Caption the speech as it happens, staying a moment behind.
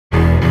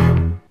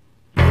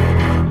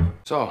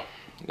So,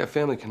 you got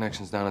family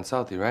connections down in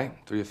Southie, right?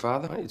 Through your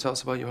father? Why don't you tell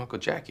us about your Uncle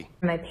Jackie?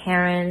 My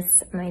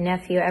parents, my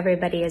nephew,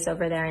 everybody is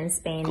over there in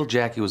Spain. Uncle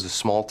Jackie was a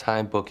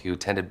small-time bookie who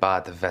tended bar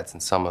at the Vets in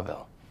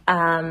Somerville.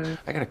 I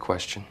got a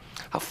question.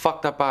 How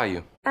fucked up are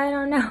you? I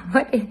don't know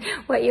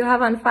what you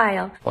have on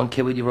file. One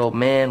kid with your old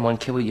man, one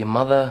kid with your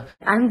mother.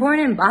 I'm born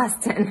in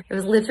Boston. It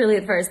was literally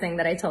the first thing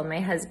that I told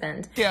my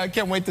husband. Yeah, I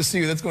can't wait to see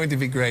you. That's going to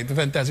be great.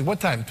 Fantastic. What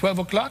time? 12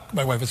 o'clock?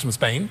 My wife is from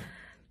Spain.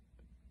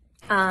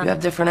 You have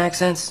different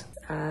accents?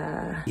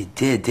 You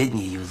did, didn't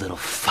you, you little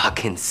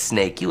fucking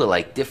snake? You were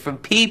like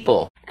different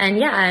people. And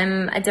yeah,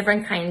 I'm a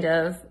different kind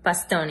of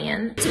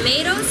Bostonian.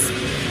 Tomatoes.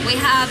 We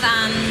have,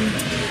 how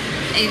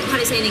do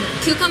you say anything?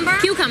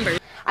 Cucumber.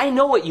 I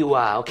know what you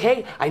are,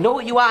 okay? I know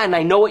what you are and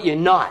I know what you're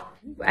not.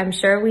 I'm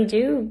sure we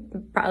do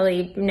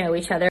probably know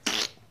each other.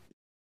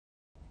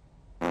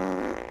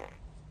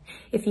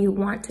 If you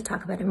want to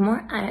talk about it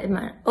more, I'm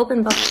an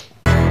open book.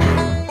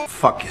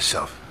 Fuck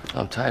yourself.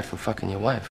 I'm tired from fucking your wife.